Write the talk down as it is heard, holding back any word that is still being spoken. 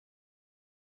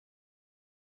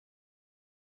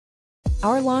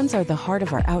Our lawns are the heart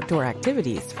of our outdoor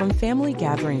activities, from family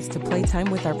gatherings to playtime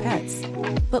with our pets.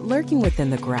 But lurking within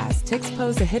the grass, ticks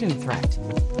pose a hidden threat.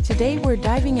 Today, we're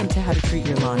diving into how to treat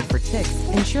your lawn for ticks,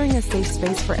 ensuring a safe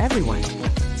space for everyone.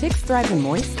 Ticks thrive in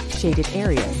moist, shaded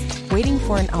areas, waiting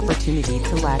for an opportunity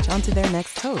to latch onto their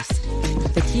next host.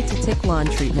 The key to tick lawn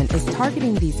treatment is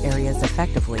targeting these areas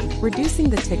effectively,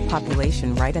 reducing the tick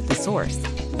population right at the source.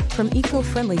 From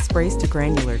eco-friendly sprays to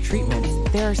granular treatments,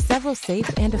 there are several safe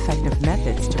and effective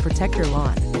methods to protect your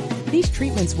lawn. These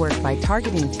treatments work by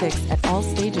targeting ticks at all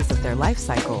stages of their life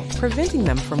cycle, preventing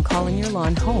them from calling your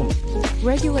lawn home.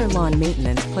 Regular lawn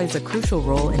maintenance plays a crucial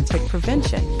role in tick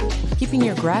prevention. Keeping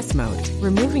your grass mowed,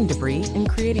 removing debris, and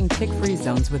creating tick-free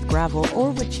zones with gravel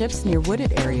or wood chips near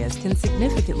wooded areas can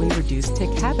significantly reduce tick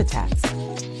habitats.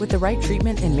 With the right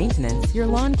treatment and maintenance, your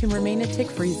lawn can remain a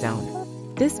tick-free zone.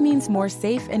 This means more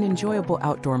safe and enjoyable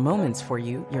outdoor moments for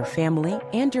you, your family,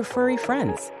 and your furry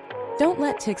friends. Don't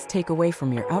let ticks take away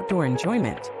from your outdoor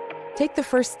enjoyment. Take the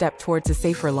first step towards a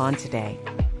safer lawn today.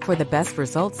 For the best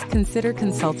results, consider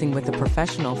consulting with a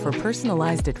professional for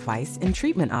personalized advice and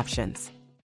treatment options.